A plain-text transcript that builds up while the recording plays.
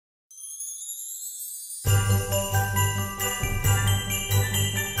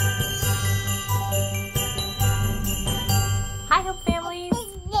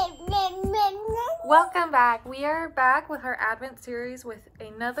Welcome back. We are back with our Advent series with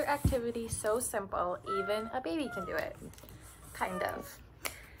another activity so simple, even a baby can do it. Kind of.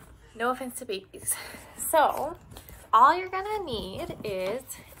 No offense to babies. So, all you're gonna need is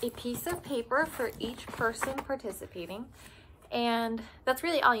a piece of paper for each person participating. And that's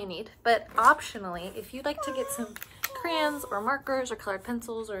really all you need. But optionally, if you'd like to get some crayons or markers or colored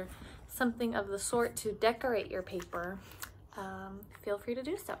pencils or something of the sort to decorate your paper, feel free to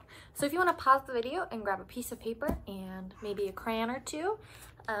do so. So if you want to pause the video and grab a piece of paper and maybe a crayon or two,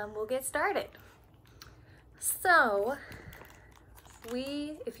 we'll get started. So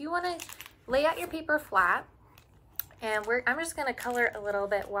if you want to lay out your paper flat, and I'm just going to color a little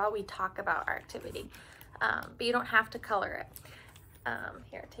bit while we talk about our activity, but you don't have to color it.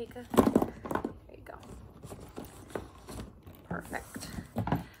 Here, there you go. Perfect.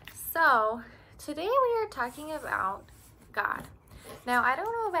 So today we are talking about God. Now, I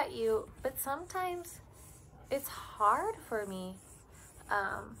don't know about you, but sometimes it's hard for me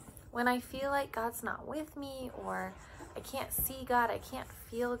when I feel like God's not with me, or I can't see God, I can't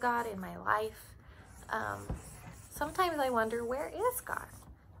feel God in my life. Sometimes I wonder, where is God?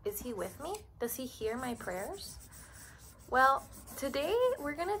 Is he with me? Does he hear my prayers? Well, today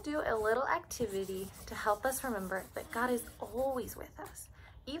we're going to do a little activity to help us remember that God is always with us,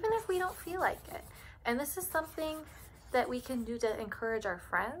 even if we don't feel like it. And this is something that we can do to encourage our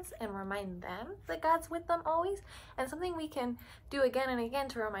friends and remind them that God's with them always, and something we can do again and again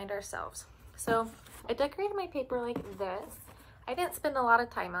to remind ourselves. So I decorated my paper like this. I didn't spend a lot of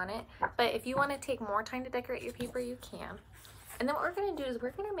time on it, but if you want to take more time to decorate your paper, you can. And then what we're going to do is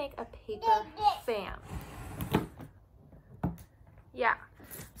we're going to make a paper fan. Yeah,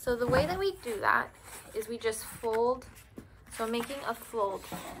 so the way that we do that is we just fold. So I'm making a fold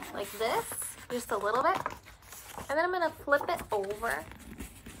like this, just a little bit. And then I'm going to flip it over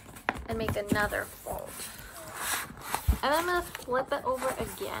and make another fold. And then I'm going to flip it over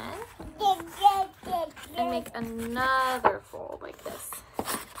again and make another fold like this.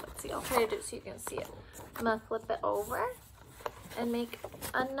 Let's see, I'll try to do it so you can see it. I'm going to flip it over and make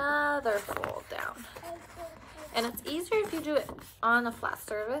another fold down. And it's easier if you do it on a flat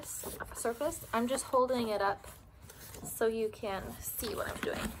surface. I'm just holding it up so you can see what I'm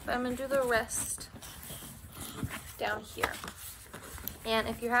doing. But I'm going to do the rest down here. And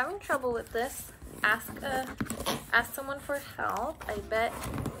if you're having trouble with this, ask someone for help. I bet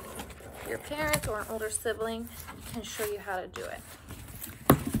your parents or an older sibling can show you how to do it.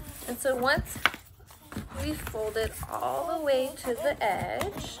 And so once we fold it all the way to the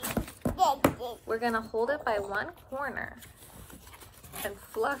edge, we're going to hold it by one corner and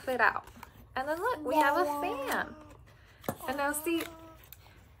fluff it out. And then look, we have a fan. And now see,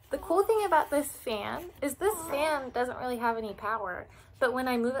 the cool thing about this fan is this fan doesn't really have any power, but when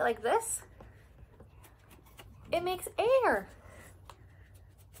I move it like this, it makes air.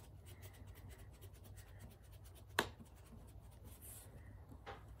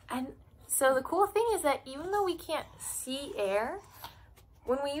 And so the cool thing is that even though we can't see air,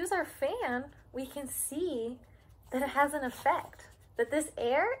 when we use our fan, we can see that it has an effect, that this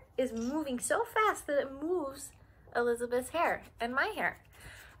air is moving so fast that it moves Elizabeth's hair and my hair.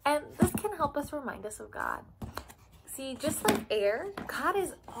 And this can help us remind us of God. See, just like air, God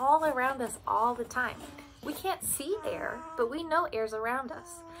is all around us all the time. We can't see air, but we know air's around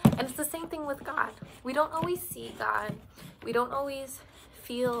us. And it's the same thing with God. We don't always see God. We don't always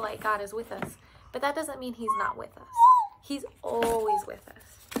feel like God is with us, but that doesn't mean he's not with us. He's always with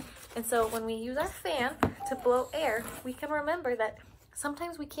us. And so when we use our fan to blow air, we can remember that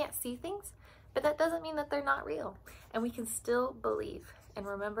sometimes we can't see things, but that doesn't mean that they're not real. And we can still believe and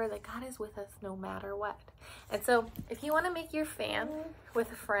remember that God is with us no matter what. And so if you want to make your fan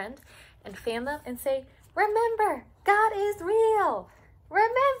with a friend and fan them and say, remember, God is real.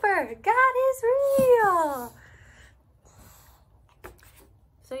 Remember, God is real.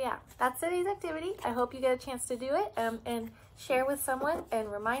 So yeah, that's today's activity. I hope you get a chance to do it and share with someone and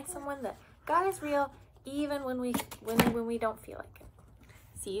remind someone that God is real even when we don't feel like it.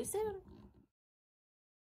 See you soon.